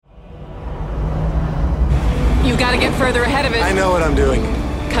further ahead of it. I know what I'm doing.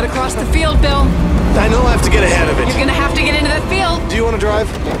 Cut across the field, Bill. I know I have to get ahead of it. You're gonna have to get into that field. Do you want to drive?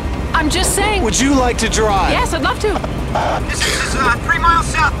 I'm just saying. Would you like to drive? Yes, I'd love to. This is 3 miles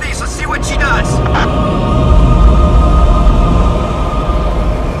southeast. Let's see what she does.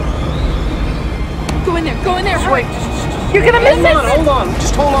 Go in there, hurry. You're gonna miss it. Hold on.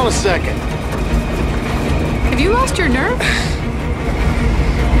 Just hold on a second. Have you lost your nerve?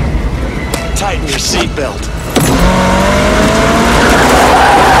 Tighten your seatbelt.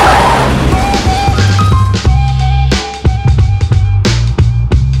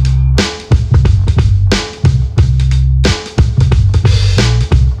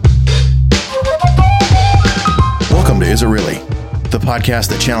 Welcome to Is It Really? The podcast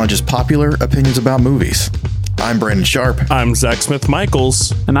that challenges popular opinions about movies. I'm Brandon Sharp. I'm Zach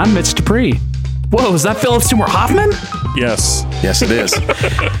Smith-Michaels. And I'm Mitch Dupree. Whoa, is that Philip Seymour Hoffman? Yes. Yes, it is.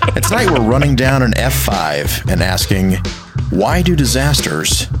 And tonight we're running down an F5 and asking, why do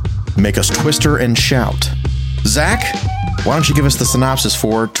disasters make us twister and shout? Zach, why don't you give us the synopsis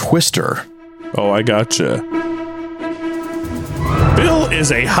for Twister? Oh, I gotcha. Bill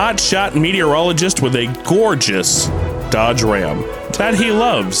is a hotshot meteorologist with a gorgeous Dodge Ram that he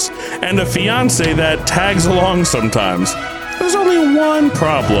loves, and a fiance that tags along sometimes. There's only one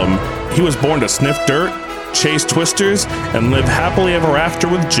problem. He was born to sniff dirt, chase twisters, and live happily ever after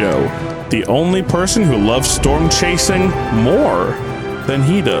with Joe, the only person who loves storm chasing more than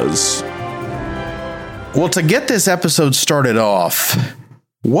he does. Well, to get this episode started off,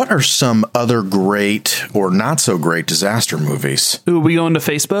 what are some other great or not so great disaster movies? Ooh, we going to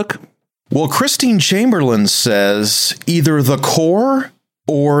Facebook? Well, Christine Chamberlain says either The Core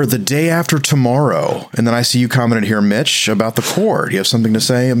or The Day After Tomorrow. And then I see you commented here, Mitch, about The Core. Do you have something to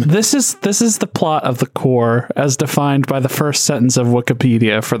say? This is the plot of The Core as defined by the first sentence of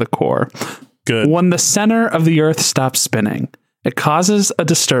Wikipedia for The Core. Good. When the center of the Earth stops spinning, it causes a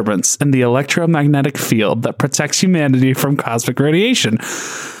disturbance in the electromagnetic field that protects humanity from cosmic radiation,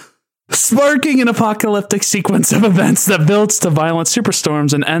 sparking an apocalyptic sequence of events that builds to violent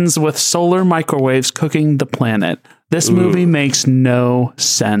superstorms and ends with solar microwaves cooking the planet. This movie makes no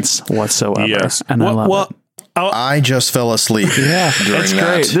sense whatsoever. Yes. And I love it. I just fell asleep. Yeah, it's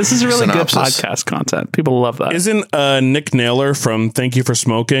great. This is really synopsis. good podcast content. People love that. Isn't Nick Naylor from Thank You for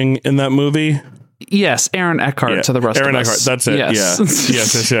Smoking in that movie? Yes, Aaron Eckhart to the rest Aaron of Eckhart, us. that's it. Yes.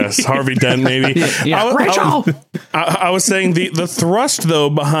 Yes. Harvey Dent, maybe. Yeah. Rachel! I was saying the thrust, though,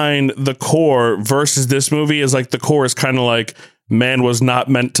 behind The Core versus this movie is like The Core is kind of like man was not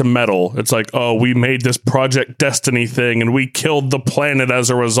meant to meddle. It's like, oh, we made this Project Destiny thing and we killed the planet as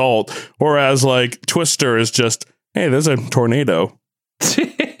a result. Whereas like Twister is just, hey, there's a tornado.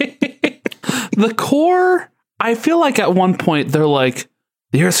 The Core, I feel like at one point they're like,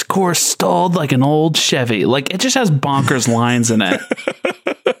 the Earth's core stalled like an old Chevy. Like, it just has bonkers lines in it.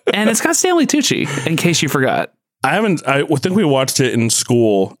 And it's got Stanley Tucci, in case you forgot. I think we watched it in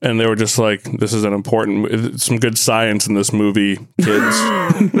school and they were just like, this is some good science in this movie,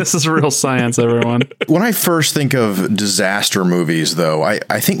 kids. This is real science, everyone. When I first think of disaster movies, though,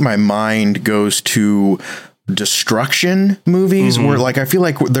 I think my mind goes to destruction movies where like I feel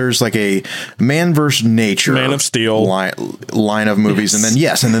like there's like a man versus nature, Man of Steel line of movies,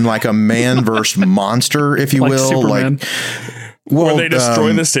 Yes. and then like a man versus monster, if you Like will, Superman. like well, where they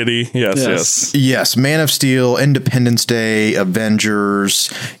destroy the city. Yes. Man of Steel, Independence Day,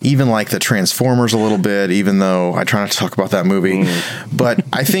 Avengers, even like the Transformers a little bit, even though I try not to talk about that movie. But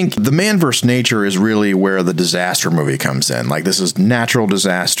I think the man versus nature is really where the disaster movie comes in. Like this is natural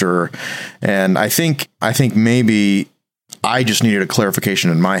disaster. And I think maybe I just needed a clarification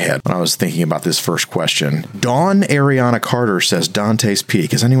in my head when I was thinking about this first question. Dawn Ariana Carter says Dante's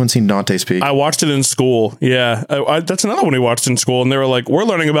Peak. Has anyone seen Dante's Peak? I watched it in school. Yeah. That's another one we watched in school. And they were like, we're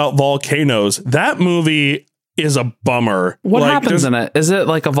learning about volcanoes. That movie is a bummer. What happens in it? Is it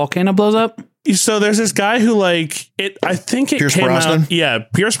like a volcano blows up? So there's this guy who like it. I think it Pierce came Brosnan? out. Yeah,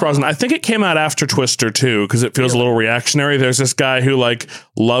 Pierce Brosnan. I think it came out after Twister too, because it feels a little reactionary. There's this guy who like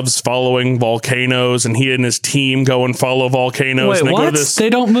loves following volcanoes, and he and his team go and follow volcanoes. Wait, and they what? Go to this, They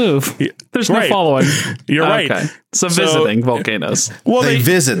don't move. There's no Right. following. You're right. Okay. So visiting volcanoes. Well, They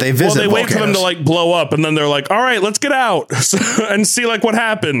visit Well, they wait for them volcanoes. to like blow up, and then they're like, "All right, let's get out and see like what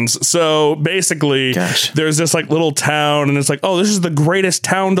happens." So basically, Gosh. there's this like little town, and it's like, "Oh, this is the greatest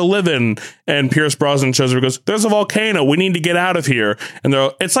town to live in." And Pierce Brosnan shows up and goes, "There's a volcano. We need to get out of here." And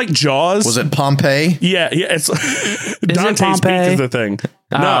it's like Jaws. Was it Pompeii? Yeah. It's Dante's Pompeii? Peak is the thing.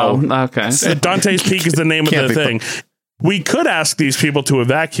 Oh, No, okay. Dante's Peak is the name of Can't the be thing. We could ask these people to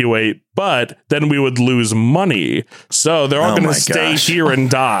evacuate, but then we would lose money. So they're all Oh going my to stay gosh. here and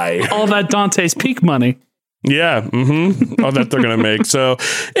die. All that Dante's Peak money. Yeah. Mm-hmm. Oh, that they're going to make. So,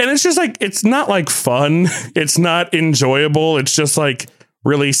 and it's just like, it's not like fun. It's not enjoyable. It's just like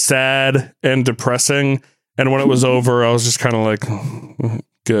really sad and depressing. And when it was over, I was just kind of like,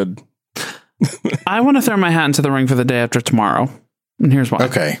 good. I want to throw my hat into the ring for The Day After Tomorrow. And here's why.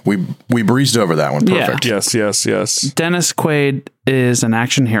 Okay. We breezed over that one. Perfect. Yeah. Yes. Dennis Quaid is an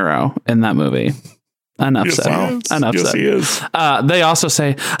action hero in that movie. Enough said. Yes, he is. They also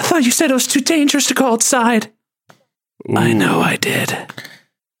say, I thought you said it was too dangerous to go outside. Ooh. I know I did.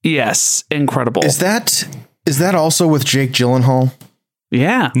 Yes. Incredible. Is that also with Jake Gyllenhaal?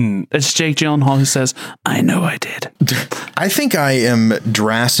 Yeah. It's Jake Gyllenhaal who says, I know I did. I think I am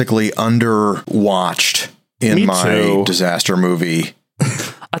drastically underwatched in my disaster movie.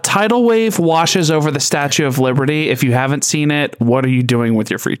 A tidal wave washes over the Statue of Liberty. If you haven't seen it, what are you doing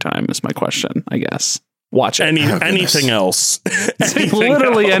with your free time is my question, I guess. Watch it. Anything else.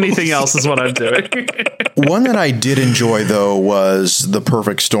 Literally anything else is what I'm doing. One that I did enjoy, though, was The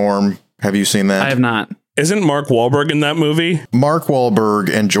Perfect Storm. Have you seen that? I have not. Isn't Mark Wahlberg in that movie? Mark Wahlberg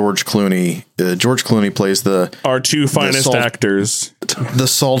and George Clooney. George Clooney plays our two finest actors. The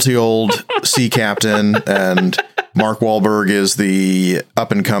salty old sea captain, and Mark Wahlberg is the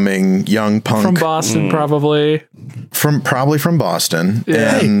up and coming young punk from Boston, probably from Boston.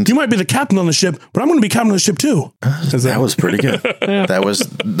 Yeah. And hey, you might be the captain on the ship, but I'm going to be captain on the ship too. That was pretty good. Yeah.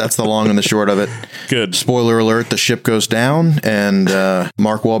 That's the long and the short of it. Good. Spoiler alert: the ship goes down, and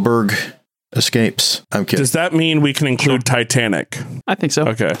Mark Wahlberg escapes. I'm kidding. Does that mean we can include Titanic? I think so.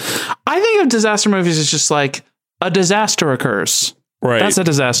 Okay. I think of disaster movies as just like a disaster occurs. Right. That's a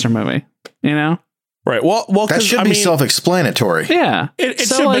disaster movie, you know? Right. Well, that should be self-explanatory. Yeah. It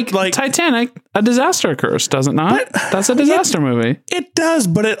so should, like Titanic, a disaster occurs, does it not? That's a disaster movie. It does,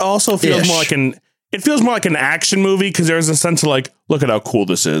 but it also feels more like an action movie because there's a sense of like, look at how cool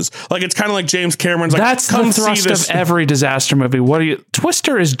this is. Like it's kind of like James Cameron's like, that's the thrust of every disaster movie.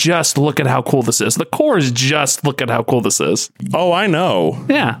 Twister is just look at how cool this is. The Core is just look at how cool this is. Oh, I know.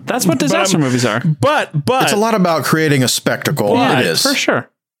 Yeah, that's what disaster movies are. But it's a lot about creating a spectacle. Yeah, it is for sure.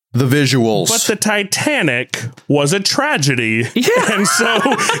 The visuals. But the Titanic was a tragedy. Yeah. And so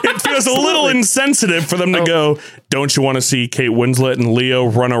it feels a little insensitive for them to go, don't you want to see Kate Winslet and Leo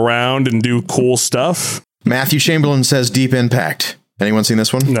run around and do cool stuff? Matthew Chamberlain says Deep Impact. Anyone seen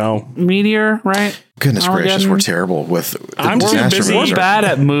this one? No. Meteor, right? Goodness gracious, we're terrible with disaster movies. We're bad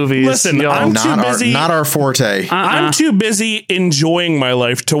at movies. Listen, I'm too busy. Not our forte. I'm too busy enjoying my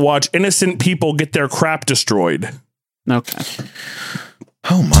life to watch innocent people get their crap destroyed. Okay.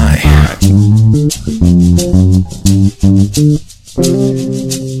 Oh my.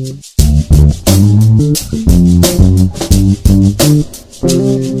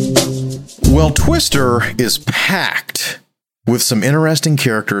 Well, Twister is packed with some interesting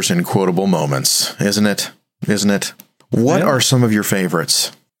characters and quotable moments, isn't it? What are some of your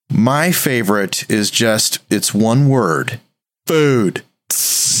favorites? My favorite is it's one word. Food.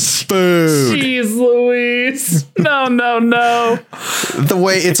 Jeez Louise. No. The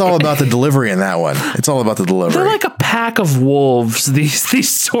way it's all about the delivery in that one. It's all about the delivery. They're like a pack of wolves, these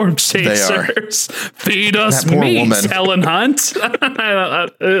storm chasers. Feed us meat, woman. Helen Hunt.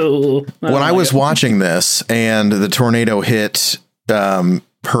 When I was watching this and the tornado hit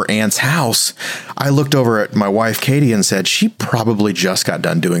her aunt's house, I looked over at my wife, Katie, and said, she probably just got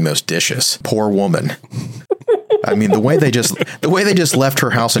done doing those dishes. Poor woman. I mean, the way they just left her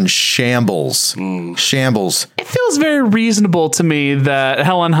house in shambles. Shambles. It feels very reasonable to me that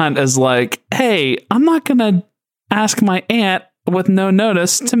Helen Hunt is like, hey, I'm not going to ask my aunt with no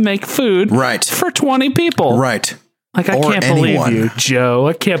notice to make food for 20 people. Right. Like, I can't believe you, Joe.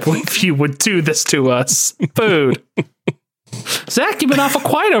 I can't believe you would do this to us. Food. Zach, you've been awful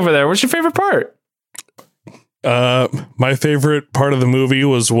quiet over there. What's your favorite part? My favorite part of the movie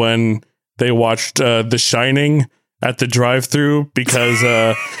was when they watched The Shining at the drive-thru because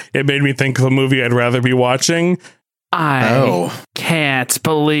it made me think of a movie I'd rather be watching. I can't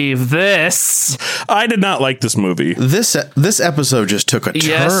believe this. I did not like this movie. This episode just took a turn.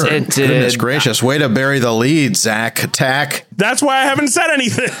 Yes, it did. Goodness gracious. Way to bury the lead, Zach. Attack. That's why I haven't said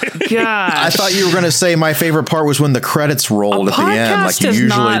anything. Gosh. I thought you were going to say my favorite part was when the credits rolled at the end, like you usually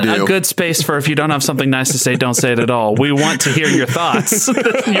do. Not a good space for if you don't have something nice to say, don't say it at all. We want to hear your thoughts.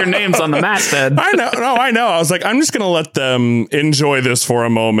 Your name's on the masthead. I know. No, I know. I was like, I'm just going to let them enjoy this for a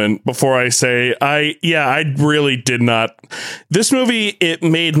moment before I say, I really did not. This This movie, it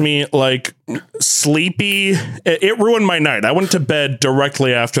made me like sleepy. It ruined my night. I went to bed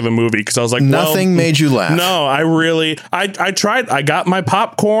directly after the movie because I was like, nothing made you laugh. No, I tried. I got my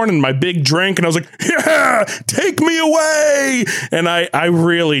popcorn and my big drink and I was like, yeah, take me away. And I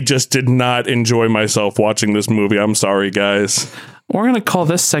really just did not enjoy myself watching this movie. I'm sorry, guys. We're going to call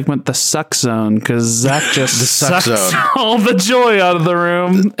this segment the suck zone because Zach just suck sucks zone. all the joy out of the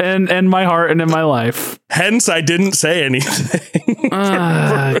room and my heart and in my life. Hence, I didn't say anything.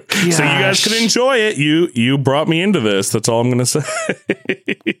 So you guys could enjoy it. You brought me into this. That's all I'm going to say.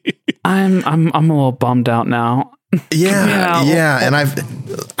 I'm a little bummed out now. Yeah. And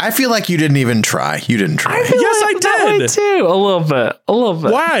I feel like you didn't even try. You didn't try. I did. That way too. A little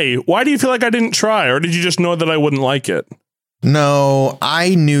bit. Why? Why do you feel like I didn't try? Or did you just know that I wouldn't like it? No,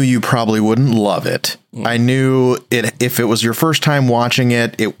 I knew you probably wouldn't love it. I knew it if it was your first time watching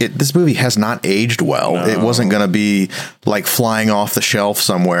it. This movie has not aged well. No. It wasn't going to be like flying off the shelf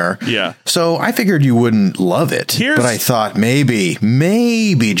somewhere. Yeah. So I figured you wouldn't love it. But I thought maybe,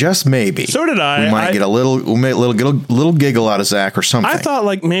 just maybe. So did I. We might get a little giggle out of Zach or something. I thought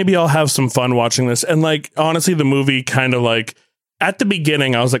like maybe I'll have some fun watching this. And like honestly, the movie kind of like. At the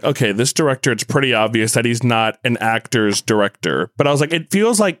beginning, I was like, okay, this director, it's pretty obvious that he's not an actor's director. But I was like, it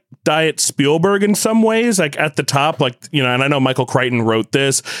feels like Diet Spielberg in some ways, like at the top, like, you know, and I know Michael Crichton wrote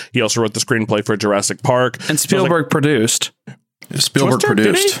this. He also wrote the screenplay for Jurassic Park. And Spielberg produced. Spielberg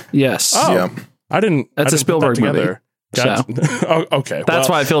produced. Yes. Oh, yeah. That's a Spielberg movie. Gotcha. So. Oh, okay. That's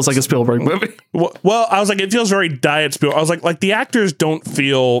why it feels like a Spielberg movie. Well, I was like, it feels very Diet Spielberg. I was like the actors don't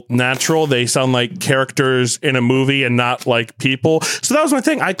feel natural. They sound like characters in a movie and not like people. So that was my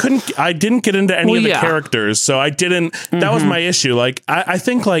thing. I didn't get into any of the characters. So I didn't, that was my issue. Like, I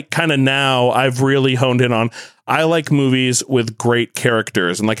think like kind of now I've really honed in on, I like movies with great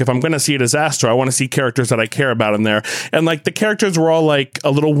characters. And like, if I'm going to see a disaster, I want to see characters that I care about in there. And like the characters were all like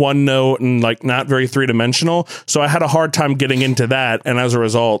a little one note and like not very three dimensional. So I had a hard time getting into that. And as a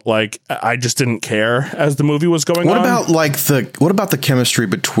result, like I just didn't care as the movie was going on. What about the chemistry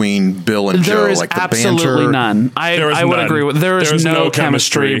between Bill and Joe? There is like the absolutely banter? none. I would agree with there is no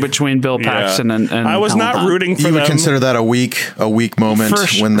chemistry between Bill Paxton and I was Helen not Hunt. rooting for them. You would consider that a weak moment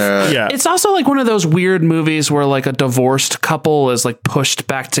when the It's also like one of those weird movies where like a divorced couple is like pushed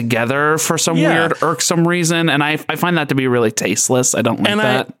back together for some weird irksome reason, and I find that to be really tasteless. I don't like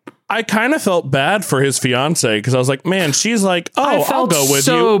that. I kind of felt bad for his fiance because I was like, man, she's like, I'll go with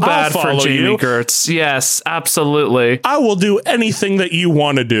so you. Bad I'll for follow Jamie you. Gertz. Yes, absolutely. I will do anything that you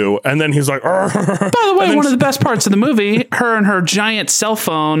want to do. And then he's like, by the way, one of the best parts of the movie, her and her giant cell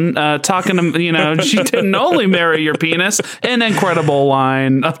phone talking to, you know, she didn't only marry your penis. An incredible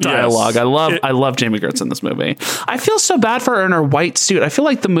line of dialogue. Yes. I love Jamie Gertz in this movie. I feel so bad for her in her white suit. I feel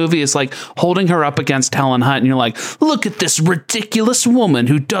like the movie is like holding her up against Helen Hunt and you're like, look at this ridiculous woman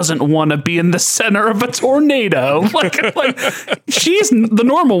who doesn't want to be in the center of a tornado. Like she's the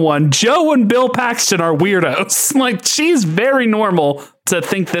normal one. Joe and Bill Paxton are weirdos. Like she's very normal to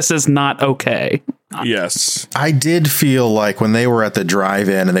think this is not okay. Yes. I did feel like when they were at the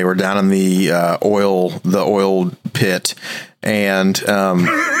drive-in and they were down in the oil pit and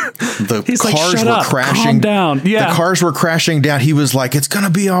the cars were crashing calm down. Yeah. The cars were crashing down. He was like, it's going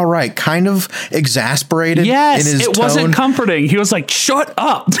to be all right. Kind of exasperated in his tone. It wasn't comforting. He was like, shut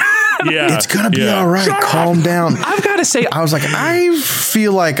up. Yeah. It's going to be all right. Calm down. I've got to say, I was like, I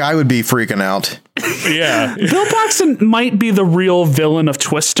feel like I would be freaking out. Yeah. Bill Paxton might be the real villain of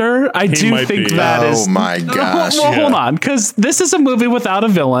Twister. I do think that is. Oh my gosh. Well, hold on, because this is a movie without a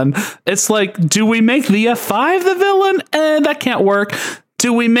villain. It's like, do we make the F5 the villain? That can't work.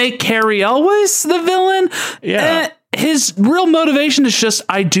 Do we make Cary Elwes the villain? Yeah. His real motivation is just,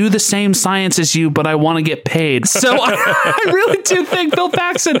 I do the same science as you, but I want to get paid. So I really do think Bill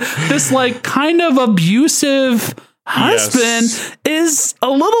Paxton, this like kind of abusive husband, is a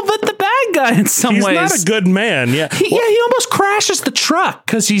little bit the bad guy in some ways. He's not a good man. Yeah. He almost crashes the truck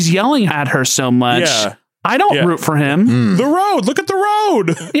because he's yelling at her so much. Yeah. I don't root for him. The road. Look at the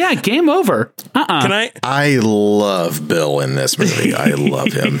road. Yeah, game over. I love Bill in this movie. I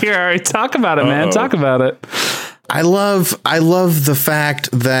love him. Here, all right, talk about it, man. Talk about it. I love the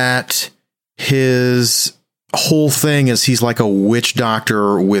fact that his whole thing is he's like a witch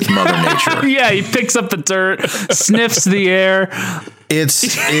doctor with Mother Nature. Yeah, he picks up the dirt, sniffs the air.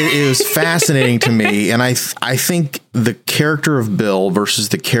 It was fascinating to me, and I think the character of Bill versus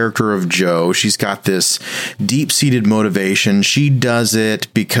the character of Joe, she's got this deep-seated motivation. She does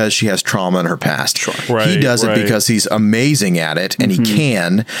it because she has trauma in her past. Sure. Right, he does it because he's amazing at it, and he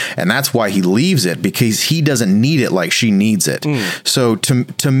can, and that's why he leaves it, because he doesn't need it like she needs it. So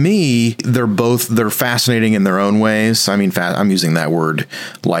to me, they're fascinating in their own ways. I mean, I'm using that word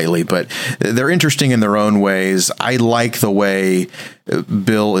lightly, but they're interesting in their own ways. I like the way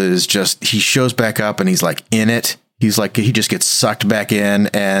Bill is he shows back up and he's like in it. He's like, he just gets sucked back in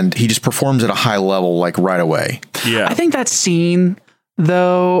and he just performs at a high level, like right away. Yeah. I think that scene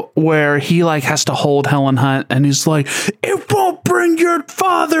though, where he like has to hold Helen Hunt and he's like, "It won't bring your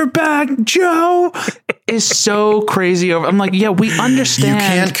father back, Joe," is so crazy. I'm like, yeah, we understand. You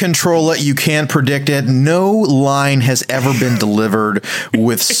can't control it. You can't predict it. No line has ever been delivered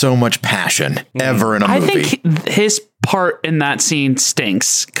with so much passion ever in a movie. I think his part in that scene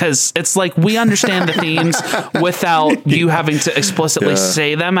stinks because it's like we understand the themes without you having to explicitly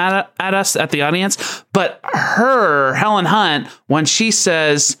say them at us, at the audience. But Helen Hunt, when she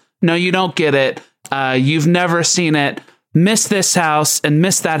says, "No, you don't get it. You've never seen it. Miss this house and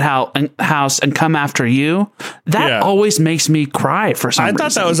miss that house and come after you." That always makes me cry for some reason. I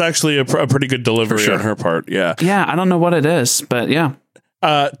thought that was actually a pretty good delivery on her part. Yeah. Yeah. I don't know what it is, but yeah.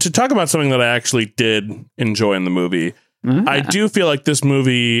 To talk about something that I actually did enjoy in the movie, I do feel like this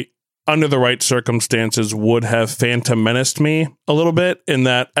movie, under the right circumstances, would have Phantom Menaced me a little bit, in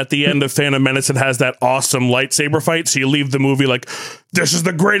that at the end of Phantom Menace, it has that awesome lightsaber fight. So you leave the movie like, this is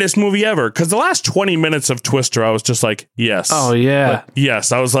the greatest movie ever. Because the last 20 minutes of Twister, I was just like, yes. Oh, yeah.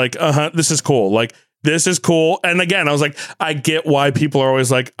 Yes. I was like, this is cool. Like, this is cool. And again, I was like, I get why people are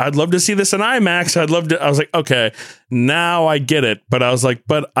always like, I'd love to see this in IMAX. I was like, okay, now I get it. But I was like,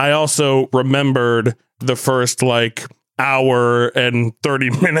 but I also remembered the first like hour and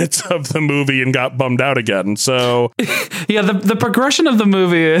 30 minutes of the movie and got bummed out again. So yeah, the progression of the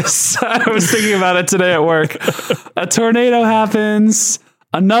movie is, I was thinking about it today at work. A tornado happens.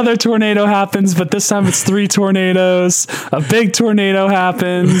 Another tornado happens, but this time it's 3 tornadoes. A big tornado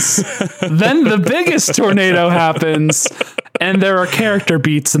happens. Then the biggest tornado happens. And there are character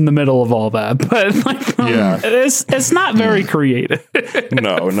beats in the middle of all that. But like, it's not very creative.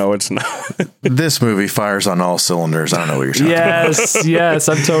 No, it's not. This movie fires on all cylinders. I don't know what you're talking about. Yes,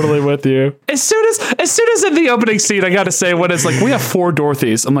 I'm totally with you. As soon as in the opening scene, I got to say, when it's like, we have 4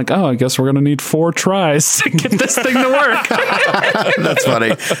 Dorothys. I'm like, oh, I guess we're going to need 4 tries to get this thing to work. That's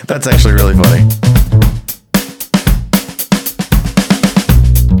funny. That's actually really funny.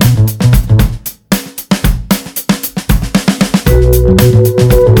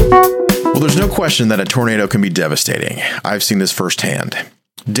 Well, there's no question that a tornado can be devastating. I've seen this firsthand.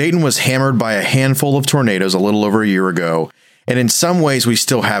 Dayton was hammered by a handful of tornadoes a little over a year ago, and in some ways we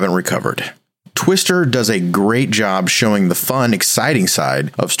still haven't recovered. Twister does a great job showing the fun, exciting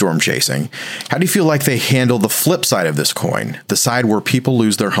side of storm chasing. How do you feel like they handle the flip side of this coin, the side where people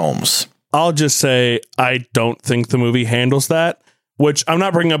lose their homes? I'll just say I don't think the movie handles that, which I'm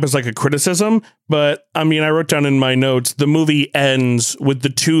not bringing up as like a criticism, but I mean, I wrote down in my notes, the movie ends with the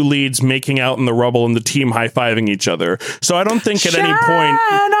 2 leads making out in the rubble and the team high-fiving each other. So I don't think at any point...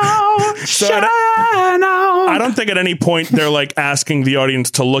 I don't think at any point they're like asking the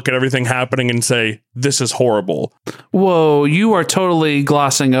audience to look at everything happening and say, this is horrible. Whoa, you are totally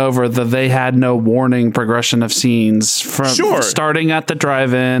glossing over the they had no warning progression of scenes from starting at the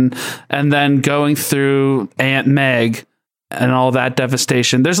drive-in and then going through Aunt Meg and all that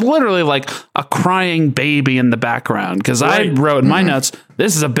devastation. There's literally like a crying baby in the background, because I wrote in my notes,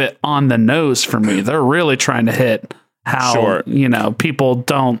 this is a bit on the nose for me. They're really trying to hit how, people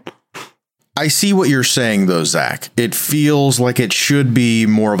don't. I see what you're saying, though, Zach. It feels like it should be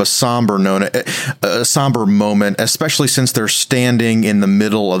more of a somber moment, especially since they're standing in the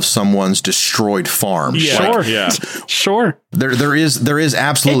middle of someone's destroyed farm. Yeah, sure. There is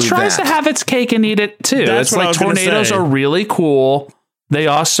absolutely. It tries to have its cake and eat it too. That's it's like tornadoes are really cool. They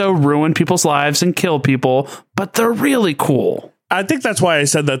also ruin people's lives and kill people, but they're really cool. I think that's why I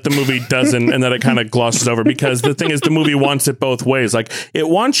said that the movie doesn't, and that it kind of glosses over, because the thing is, the movie wants it both ways. Like, it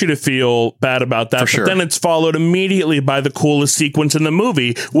wants you to feel bad about that, but then it's followed immediately by the coolest sequence in the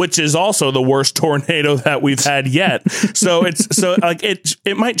movie, which is also the worst tornado that we've had yet. So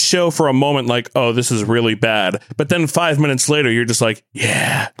it might show for a moment like, oh, this is really bad, but then 5 minutes later, you're just like,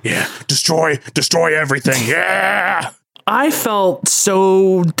 yeah, destroy everything, yeah. I felt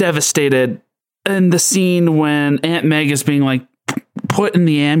so devastated in the scene when Aunt Meg is being like put in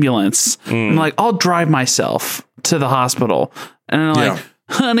the ambulance. I'm like, I'll drive myself to the hospital. And I'm like,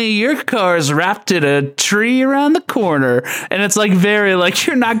 honey, your car's wrapped in a tree around the corner. And it's like very like,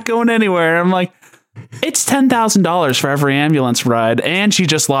 you're not going anywhere. I'm like, it's $10,000 for every ambulance ride, and she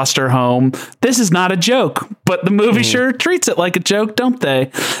just lost her home. This is not a joke, but the movie sure treats it like a joke, don't they?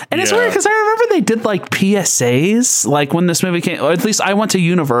 And it's weird because I remember they did like PSAs, like when this movie came. Or at least I went to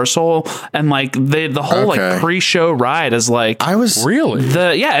Universal, and like the whole like pre-show ride is like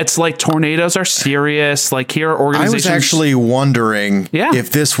it's like tornadoes are serious. Like here are organizations. I was actually wondering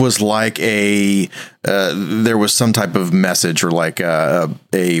if this was like a there was some type of message or like a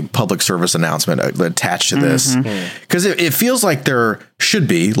public service announcement attached to this, because it feels like there should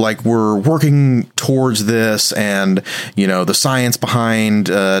be, like, we're working towards this, and you know, the science behind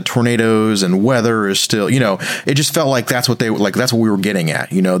tornadoes and weather is still, you know, it just felt like that's what that's what we were getting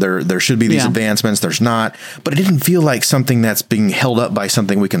at. You know, there should be these advancements. There's not, but it didn't feel like something that's being held up by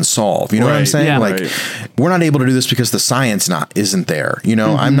something we can solve. You know what I'm saying? We're not able to do this because the science isn't there. You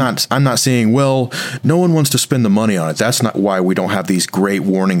know, I'm not saying, well, no one wants to spend the money on it. That's not why we don't have these great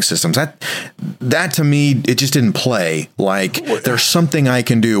warning systems. That to me, it just didn't play like there's something I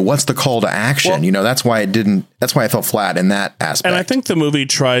can do. What's the call to action? Well, you know, that's why I felt flat in that aspect. And I think the movie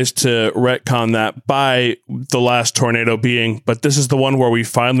tries to retcon that by the last tornado being, but this is the one where we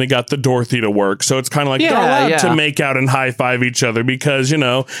finally got the Dorothy to work. So it's kind of like they're allowed to make out and high five each other because, you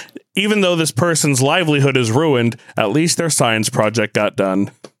know, even though this person's livelihood is ruined, at least their science project got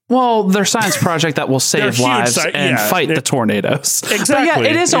done. Well, their science project that will save lives and fight the tornadoes. Exactly. But yeah,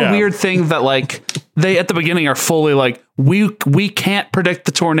 it is a weird thing that like they at the beginning are fully like, we can't predict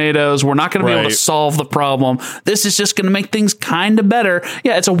the tornadoes. We're not going to be able to solve the problem. This is just going to make things kind of better.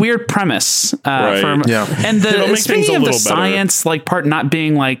 Yeah, it's a weird premise. And speaking of the science like part not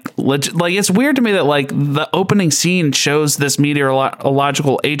being like it's weird to me that like the opening scene shows this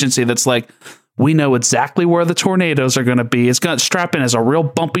meteorological agency that's like, we know exactly where the tornadoes are going to be. It's going to strap in as a real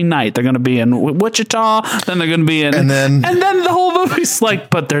bumpy night. They're going to be in Wichita. Then they're going to be in, and then the whole movie's like,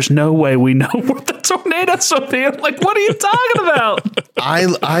 but there's no way we know where the tornadoes will be. I'm like, what are you talking about?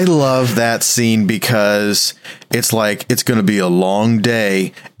 I love that scene because it's like it's going to be a long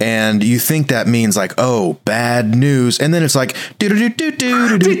day, and you think that means like, oh, bad news, and then it's like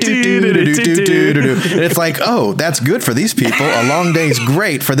it's like, oh, that's good for these people. A long day is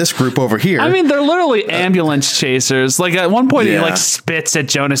great for this group over here. I mean, they're literally ambulance chasers. Like at one point, he like spits at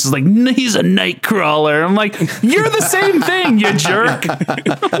Jonas. Is like, he's a night crawler. I'm like, you're the same thing, you jerk.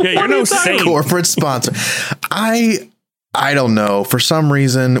 You're no saint. Corporate sponsor. I don't know. For some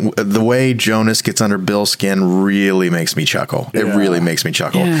reason, the way Jonas gets under Bill's skin really makes me chuckle. It really makes me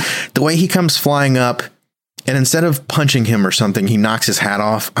chuckle. Yeah. The way he comes flying up, and instead of punching him or something, he knocks his hat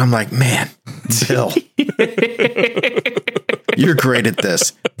off. I'm like, man, Bill, you're great at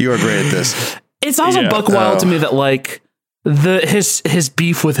this. You are great at this. It's also buck wild to me that like his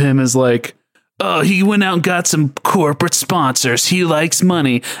beef with him is like, oh, he went out and got some corporate sponsors. He likes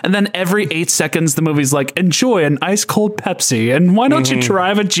money. And then every 8 seconds, the movie's like, enjoy an ice cold Pepsi. And why don't you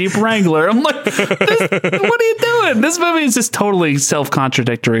drive a Jeep Wrangler? I'm like, what are you doing? This movie is just totally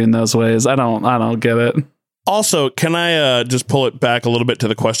self-contradictory in those ways. I don't get it. Also, can I just pull it back a little bit to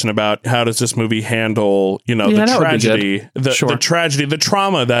the question about how does this movie handle, you know, the tragedy, the tragedy, the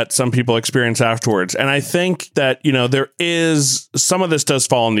trauma that some people experience afterwards? And I think that, you know, there is some of this does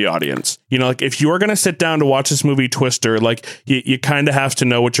fall on the audience. You know, like if you're going to sit down to watch this movie Twister, like you kind of have to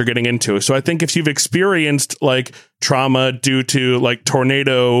know what you're getting into. So I think if you've experienced like trauma due to like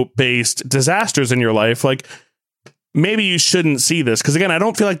tornado based disasters in your life, like maybe you shouldn't see this. Because again, I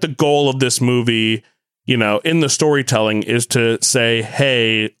don't feel like the goal of this movie, you know, in the storytelling is to say,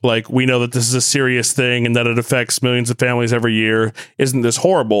 hey, like, we know that this is a serious thing and that it affects millions of families every year. Isn't this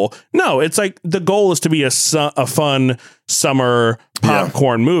horrible? No, it's like the goal is to be a fun summer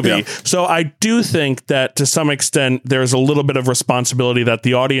popcorn movie. Yeah. So I do think that to some extent, there's a little bit of responsibility that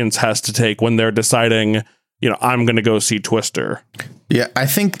the audience has to take when they're deciding, you know, I'm going to go see Twister. Yeah, I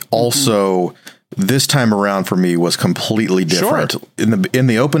think also this time around for me was completely different. Sure. In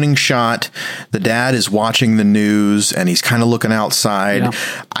the opening shot, the dad is watching the news and he's kind of looking outside.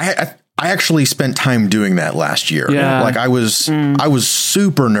 Yeah. I actually spent time doing that last year. Yeah. Like I was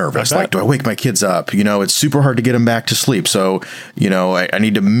super nervous. Like, do I wake my kids up? You know, it's super hard to get them back to sleep. So, you know, I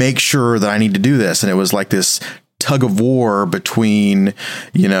need to make sure that I need to do this. And it was like this tug of war between,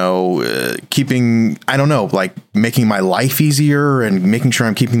 you know, keeping, I don't know, like making my life easier and making sure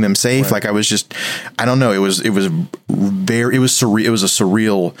I'm keeping them safe. Right. Like I was just, I don't know. It was surreal. It was a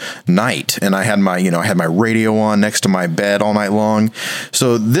surreal night. And I had my radio on next to my bed all night long.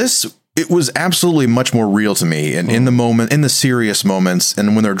 So this it was absolutely much more real to me. And in the moment, in the serious moments,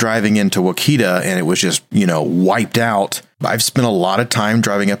 and when they're driving into Wakita and it was just, wiped out. I've spent a lot of time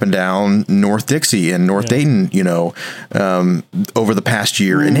driving up and down North Dixie and North Dayton, over the past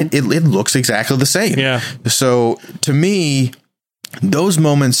year. And it looks exactly the same. Yeah. So to me, those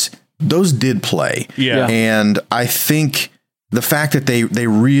moments, those did play. Yeah. And I think the fact that they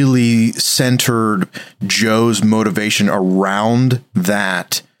really centered Joe's motivation around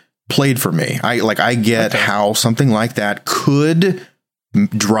that played for me. I get how something like that could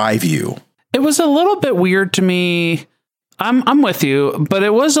drive you. It was a little bit weird to me. I'm with you, but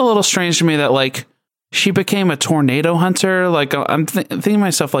it was a little strange to me that she became a tornado hunter. I'm thinking to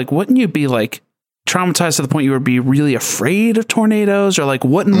myself, wouldn't you be traumatized to the point you would be really afraid of tornadoes, or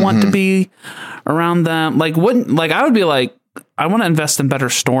wouldn't want to be around them? I would be I want to invest in better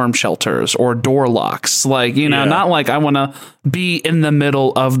storm shelters or door locks. Not I want to be in the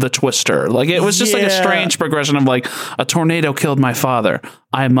middle of the twister. It was just a strange progression of a tornado killed my father.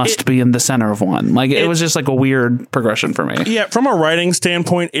 I must be in the center of one. It was just a weird progression for me. Yeah. From a writing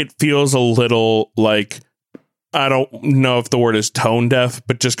standpoint, it feels a little I don't know if the word is tone deaf,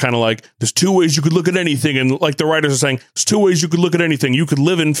 but just kind of there's two ways you could look at anything. And the writers are saying, there's two ways you could look at anything. You could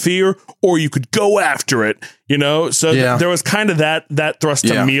live in fear or you could go after it, So there was kind of that thrust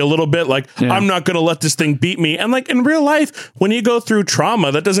to me a little bit. I'm not going to let this thing beat me. And in real life, when you go through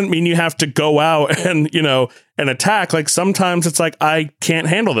trauma, that doesn't mean you have to go out and, and attack. Sometimes it's I can't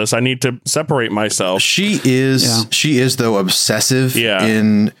handle this. I need to separate myself. She is though obsessive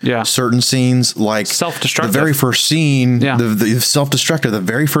in certain scenes, self-destructive. The very first scene, the self-destructive, the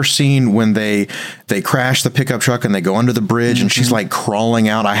very first scene when they crash the pickup truck and they go under the bridge and she's crawling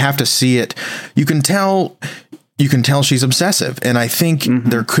out. I have to see it. You can tell she's obsessive. And I think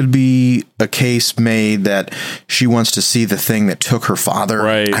there could be a case made that she wants to see the thing that took her father.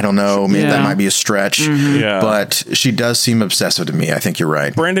 Right. I don't know. Maybe that might be a stretch, but she does seem obsessive to me. I think you're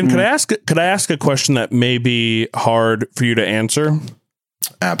right. Brandon, could I ask a question that may be hard for you to answer?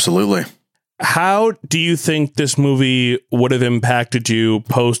 Absolutely. How do you think this movie would have impacted you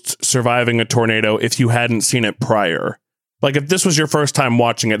post surviving a tornado if you hadn't seen it prior? If this was your first time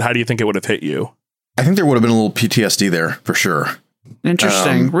watching it, how do you think it would have hit you? I think there would have been a little PTSD there for sure.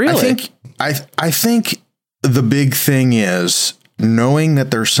 Interesting. Really? I think the big thing is knowing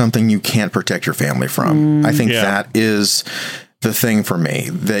that there's something you can't protect your family from. I think that is the thing for me,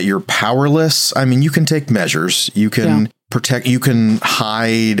 that you're powerless. I mean, you can take measures, you can protect, you can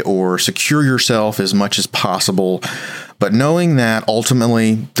hide or secure yourself as much as possible. But knowing that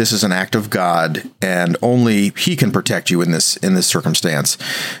ultimately this is an act of God and only He can protect you in this circumstance,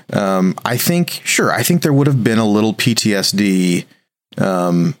 I think there would have been a little PTSD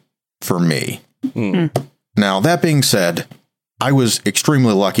for me. Now, that being said, I was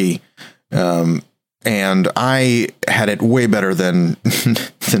extremely lucky, and I had it way better than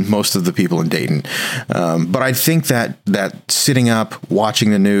most of the people in Dayton. But I think that sitting up, watching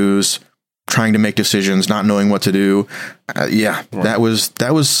the news, trying to make decisions, not knowing what to do. That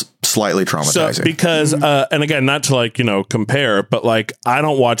was slightly traumatizing. So, because, and again, not to compare, but I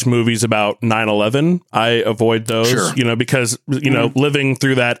don't watch movies about 9/11. I avoid those, because, living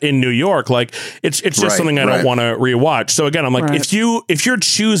through that in New York, it's just something I don't want to rewatch. So again, I'm if you're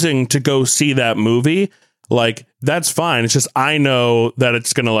choosing to go see that movie, that's fine. It's just, I know that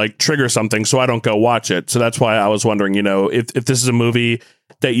it's going to trigger something, so I don't go watch it. So that's why I was wondering, if this is a movie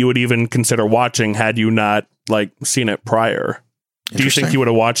that you would even consider watching had you not seen it prior. Do you think you would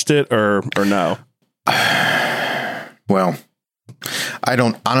have watched it or no? Well, I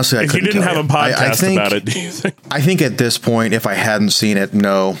don't honestly. If you didn't have a podcast about it, do you think? I think at this point, if I hadn't seen it,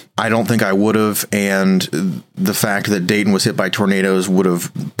 no, I don't think I would have. And the fact that Dayton was hit by tornadoes would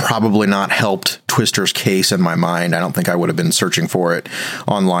have probably not helped Twister's case in my mind. I don't think I would have been searching for it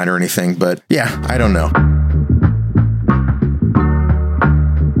online or anything. But yeah, I don't know.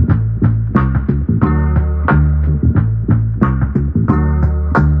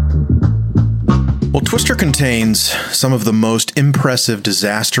 Well, Twister contains some of the most impressive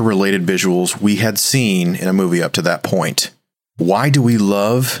disaster-related visuals we had seen in a movie up to that point. Why do we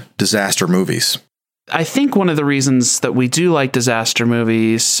love disaster movies? I think one of the reasons that we do like disaster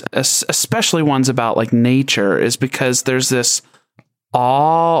movies, especially ones about nature, is because there's this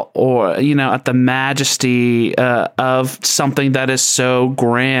awe or at the majesty of something that is so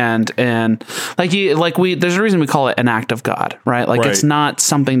grand, and there's a reason we call it an act of God, right? It's not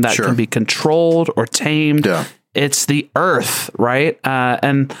something that can be controlled or tamed. It's the earth, right?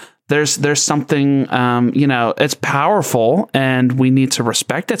 And there's something it's powerful, and we need to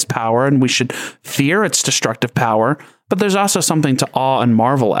respect its power, and we should fear its destructive power. but there's also something to awe and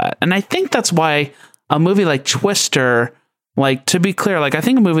marvel at. And I think that's why a movie like Twister, like, to be clear, like, I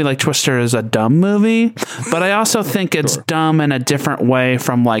think a movie like Twister is a dumb movie, but I also think it's dumb in a different way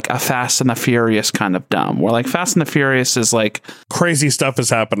from like a Fast and the Furious kind of dumb, where like Fast and the Furious is like crazy stuff is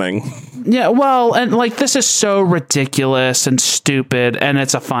happening. Yeah, well, and like this is so ridiculous and stupid, and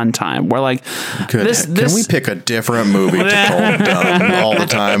it's a fun time. We're like, can we pick a different movie to call dumb all the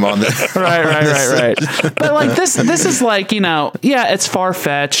time on this? Right. But like this is like, you know, yeah, it's far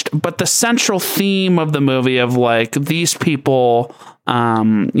fetched, but the central theme of the movie of like these people,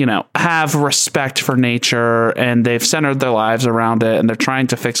 you know, have respect for nature and they've centered their lives around it and they're trying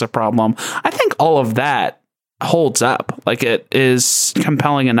to fix a problem. I think all of that holds up. Like, it is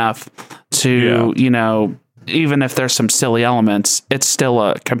compelling enough to, you know, even if there's some silly elements, it's still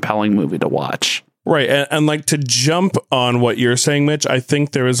a compelling movie to watch. Right. And like, to jump on what you're saying, Mitch, I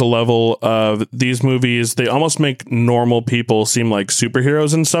think there is a level of these movies, they almost make normal people seem like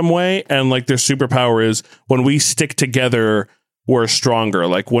superheroes in some way. And like, their superpower is when we stick together, we're stronger.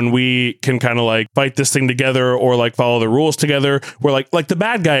 Like, when we can kind of like fight this thing together or like follow the rules together, we're like the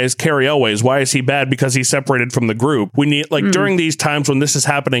bad guy is Carrie Elways. Why is he bad? Because he's separated from the group. We need, like, during these times when this is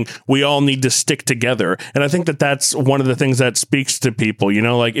happening, we all need to stick together. And I think that that's one of the things that speaks to people, you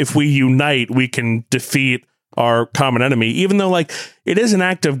know, like, if we unite, we can defeat our common enemy, even though like it is an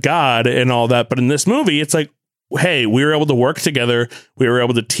act of God and all that. But in this movie, it's like, hey, we were able to work together. We were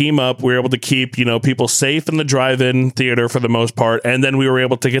able to team up. We were able to keep, you know, people safe in the drive-in theater for the most part. And then we were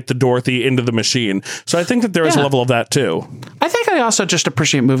able to get the Dorothy into the machine. So I think that there is a level of that too. I think I also just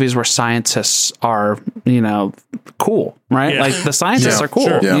appreciate movies where scientists are, you know, cool, right? Yeah. Like, the scientists are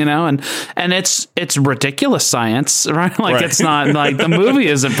cool, you know, and it's ridiculous science, right? Like, it's not like the movie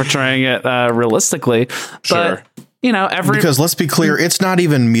isn't portraying it realistically, but you know, because let's be clear, it's not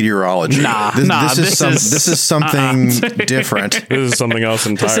even meteorology. This is something different. This is something else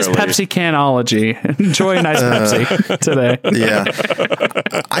entirely. This is Pepsi canology. Enjoy a nice Pepsi today. Yeah,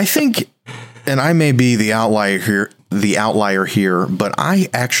 I think, and I may be the outlier here, but I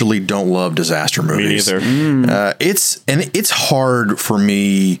actually don't love disaster movies. Me either. It's hard for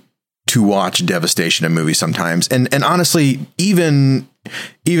me to watch devastation in movies sometimes, and honestly, even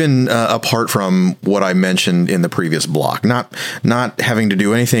apart from what I mentioned in the previous block, not having to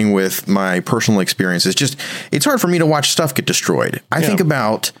do anything with my personal experience, it's hard for me to watch stuff get destroyed. I think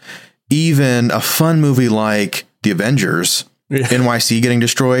about even a fun movie like The Avengers, NYC getting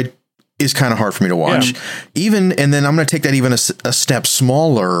destroyed is kind of hard for me to watch. And then I'm going to take that even a step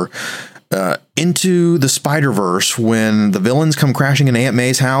smaller. Into the Spider-Verse, when the villains come crashing into Aunt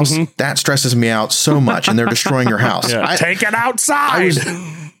May's house, that stresses me out so much, and they're destroying your house. Take it outside.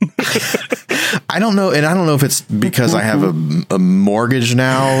 I don't know, and I don't know if it's because I have a mortgage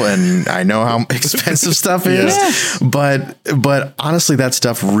now and I know how expensive stuff is, but honestly, that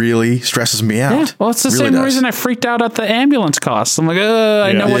stuff really stresses me out. Yeah. Well, it's the same reason I freaked out at the ambulance costs. I'm like,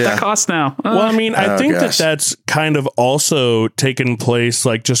 I know what that costs now. Well, I mean, I think that's kind of also taken place,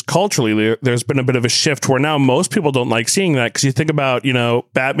 like, just culturally. There's been a bit of a shift where now most people don't like seeing that, because you think about, you know,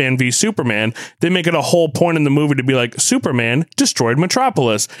 Batman v Superman, they make it a whole point in the movie to be like, Superman destroyed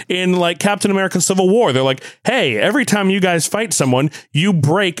Metropolis. In like Captain America Civil War, they're like, hey, every time you guys fight someone, you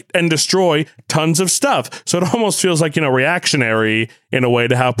break and destroy tons of stuff. So it almost feels like, you know, reactionary in a way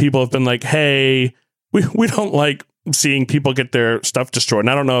to how people have been like, hey, we don't like seeing people get their stuff destroyed. And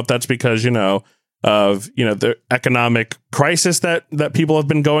I don't know if that's because, you know, of, you know, the economic crisis that people have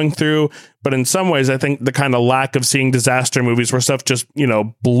been going through. But in some ways, I think the kind of lack of seeing disaster movies where stuff just, you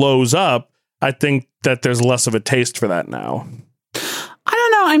know, blows up, I think that there's less of a taste for that now. I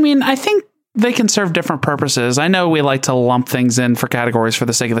don't know. I mean, I think they can serve different purposes. I know we like to lump things in for categories for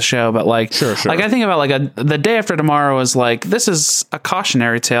the sake of the show, but like, like I think about like The Day After Tomorrow is like, this is a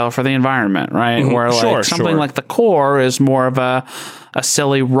cautionary tale for the environment, right? Where like something like The Core is more of a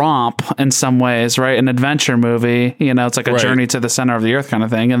silly romp in some ways, right? An adventure movie, you know, it's like a journey to the center of the earth kind of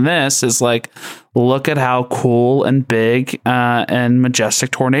thing. And this is like, look at how cool and big and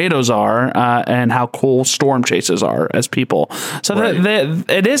majestic tornadoes are, and how cool storm chases are as people. So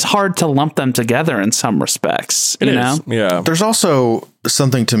it is hard to lump them together in some respects, you know? Yeah. There's also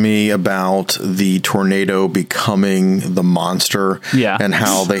something to me about the tornado becoming the monster, and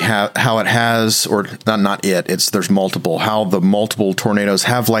how it has, or there's multiple, how the multiple tornadoes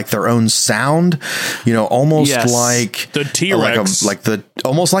have like their own sound, you know, almost like the T-Rex,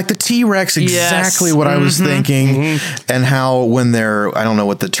 almost like the T-Rex. Exactly what I was thinking. And how when they're, I don't know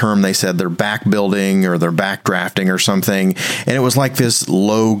what the term they said, they're back building or they're backdrafting or something, and it was like this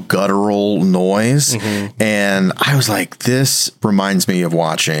low guttural noise, and I was like, this reminds me me of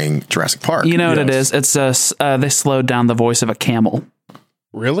watching Jurassic Park. You know what it is? It's they slowed down the voice of a camel.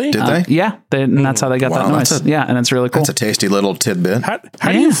 Really? Did they? Yeah, and that's how they got that noise. And it's really cool. That's a tasty little tidbit.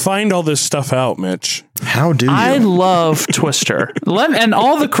 How do you find all this stuff out, Mitch? How do you? I love Twister. And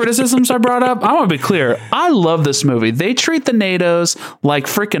all the criticisms I brought up, I want to be clear. I love this movie. They treat the NATOs like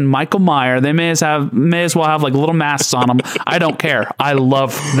freaking Michael Myers. They may as well have like little masks on them. I don't care. I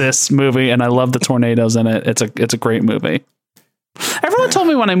love this movie, and I love the tornadoes in it. It's a great movie. Everyone told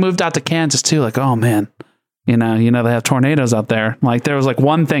me when I moved out to Kansas too, like, oh man, you know, they have tornadoes out there. Like there was like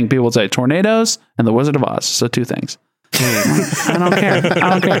one thing people would say: tornadoes and The Wizard of Oz. So two things. I don't care.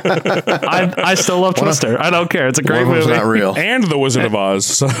 I still love Twister. I don't care. It's a great movie. Not real. And The Wizard of Oz.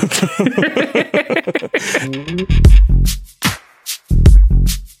 So.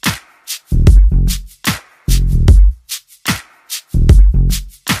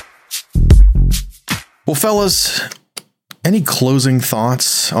 Well, fellas, any closing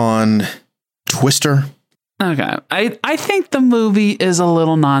thoughts on Twister? Okay. I think the movie is a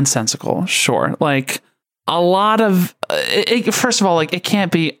little nonsensical. Sure. Like a lot of first of all, like it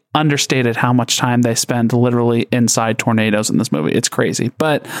can't be understated how much time they spend literally inside tornadoes in this movie. It's crazy.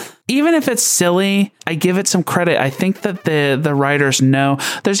 But even if it's silly, I give it some credit. I think that the writers know.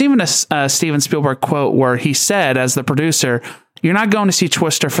 There's even a Steven Spielberg quote where he said, as the producer, you're not going to see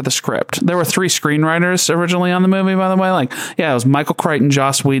Twister for the script. There were 3 screenwriters originally on the movie, by the way. Like, yeah, it was Michael Crichton,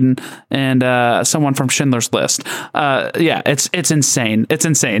 Joss Whedon, and someone from Schindler's List. Yeah, it's insane. It's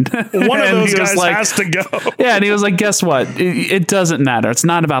insane. One of those guys has to go. Yeah, and he was like, guess what? It doesn't matter. It's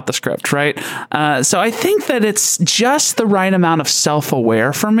not about the script, right? So I think that it's just the right amount of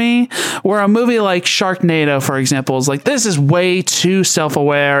self-aware for me, where a movie like Sharknado, for example, is like, this is way too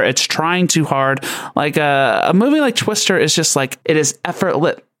self-aware. It's trying too hard. Like a movie like Twister is just like, it is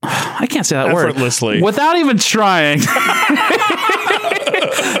effortless. I can't say that word. Effortlessly. Without even trying.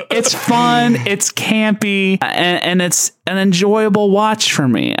 It's fun, it's campy, and it's an enjoyable watch for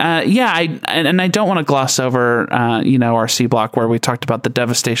me. I don't want to gloss over, our C block where we talked about the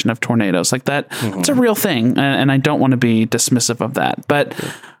devastation of tornadoes like that. Mm-hmm. It's a real thing, and I don't want to be dismissive of that. But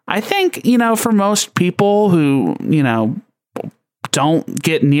I think, for most people who, don't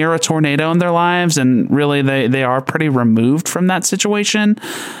get near a tornado in their lives, and really they are pretty removed from that situation,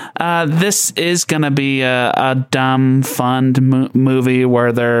 this is going to be a dumb, fun movie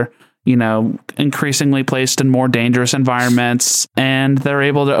where they're, increasingly placed in more dangerous environments, and they're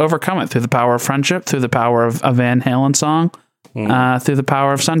able to overcome it through the power of friendship, through the power of a Van Halen song, through the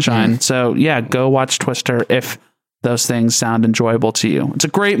power of sunshine. So yeah, go watch Twister if those things sound enjoyable to you. It's a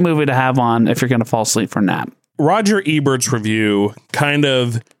great movie to have on if you're going to fall asleep for a nap. Roger Ebert's review kind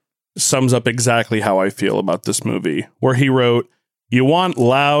of sums up exactly how I feel about this movie, where he wrote, "You want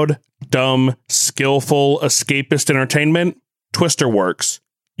loud, dumb, skillful, escapist entertainment? Twister works.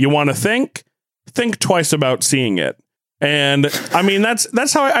 You want to think twice about seeing it." And I mean,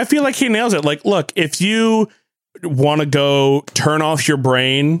 that's how I feel like he nails it. Like, look, if you want to go turn off your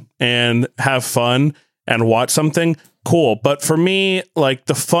brain and have fun and watch something, cool. But for me, like,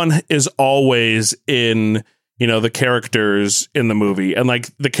 the fun is always in, the characters in the movie, and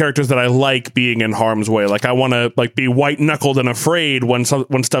like the characters that I like being in harm's way. Like, I want to like be white knuckled and afraid when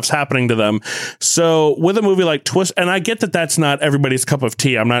stuff's happening to them. So with a movie like Twist, and I get that that's not everybody's cup of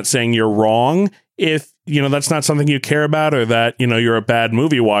tea. I'm not saying you're wrong if, that's not something you care about, or that, you're a bad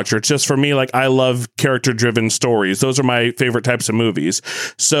movie watcher. It's just, for me, like, I love character driven stories. Those are my favorite types of movies.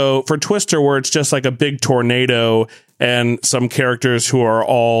 So for Twister, where it's just like a big tornado and some characters who are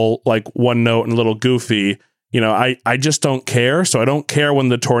all like one note and a little goofy, I just don't care. So I don't care when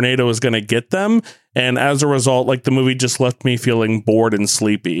the tornado is going to get them. And as a result, like, the movie just left me feeling bored and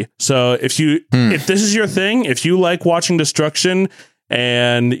sleepy. So if this is your thing, if you like watching destruction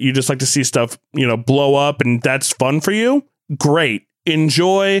and you just like to see stuff, blow up, and that's fun for you, great.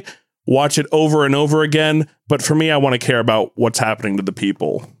 Enjoy, watch it over and over again. But for me, I want to care about what's happening to the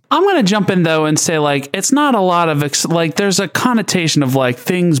people. I'm going to jump in, though, and say, like, it's not a lot of, there's a connotation of, like,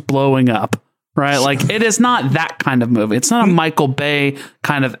 things blowing up, right? Like, it is not that kind of movie. It's not a Michael Bay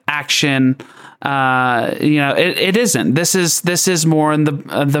kind of action. It isn't. This is more in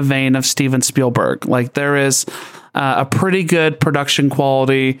the vein of Steven Spielberg. Like, there is a pretty good production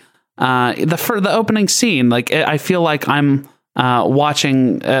quality. The opening scene, like, I feel like I'm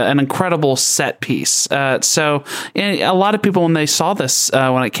watching an incredible set piece. So a lot of people, when they saw this,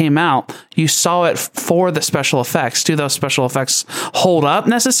 when it came out, you saw it for the special effects. Do those special effects hold up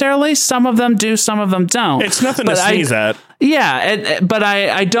necessarily? Some of them do, some of them don't. It's nothing to sneeze at. but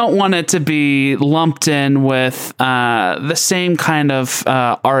I don't want it to be lumped in with the same kind of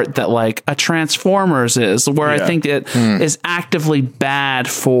art that like a Transformers is, where I think it is actively bad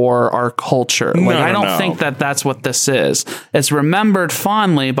for our culture. I don't think that that's what this is. It's remembered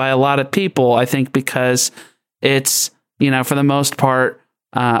fondly by a lot of people, I think, because it's, for the most part,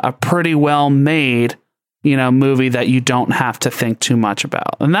 a pretty well made movie that you don't have to think too much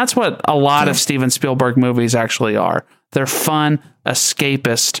about. And that's what a lot of Steven Spielberg movies actually are. They're fun,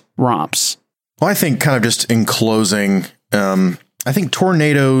 escapist romps. Well, I think kind of just in closing, I think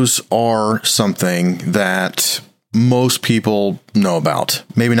tornadoes are something that most people know about.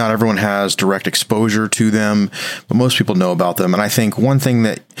 Maybe not everyone has direct exposure to them, but most people know about them. And I think one thing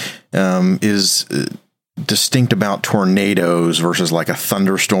that is distinct about tornadoes versus like a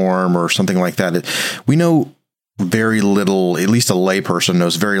thunderstorm or something like that, we know very little, at least a layperson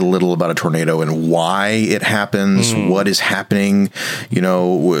knows very little about a tornado and why it happens, what is happening,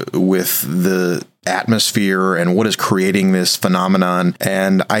 with the atmosphere and what is creating this phenomenon.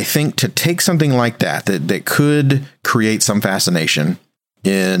 And I think to take something like that could create some fascination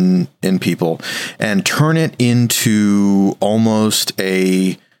in people and turn it into almost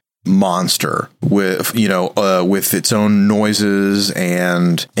a monster with its own noises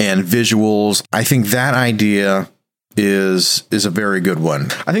and visuals. I think that idea is a very good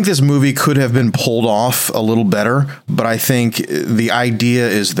one. I think this movie could have been pulled off a little better, but I think the idea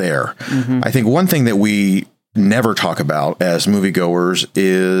is there. I think one thing that we never talk about as moviegoers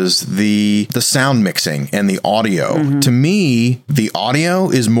is the sound mixing and the audio. To me, the audio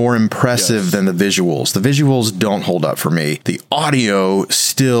is more impressive than the visuals. The visuals don't hold up for me. The audio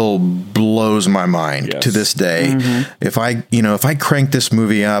still blows my mind to this day. If I crank this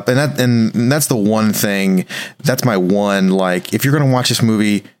movie up, and that's the one thing, that's my one, like, if you're going to watch this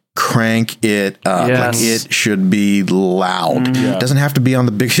movie, crank it up. Like, it should be loud. It doesn't have to be on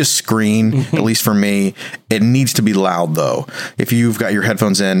the biggest screen, at least for me. It needs to be loud though. If you've got your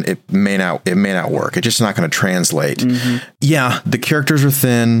headphones in, it may not work. It's just not going to translate. Yeah, the characters are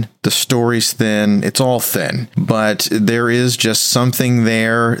thin, the story's thin, it's all thin, but there is just something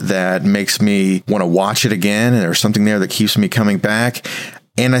there that makes me want to watch it again, and there's something there that keeps me coming back.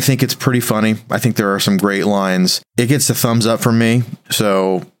 And I think it's pretty funny. I think there are some great lines. It gets a thumbs up from me,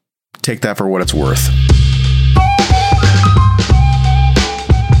 so take that for what it's worth.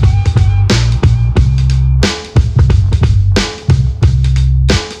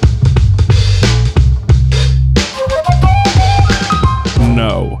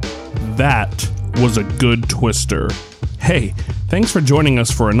 No, that was a good twister. Hey, thanks for joining us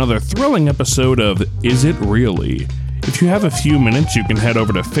for another thrilling episode of Is It Really? If you have a few minutes, you can head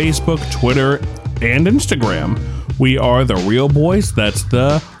over to Facebook, Twitter, and Instagram. We are The Real Boys. That's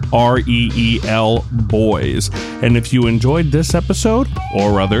the REEL Boys. And if you enjoyed this episode,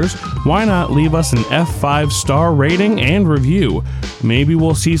 or others, why not leave us an F5 star rating and review? Maybe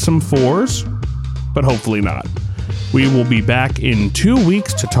we'll see some 4s, but hopefully not. We will be back in 2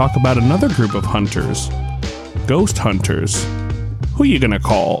 weeks to talk about another group of hunters. Ghost hunters. Who you gonna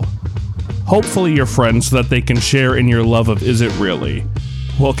call? Hopefully your friends so that they can share in your love of Is It Really?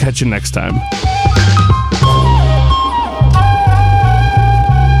 We'll catch you next time.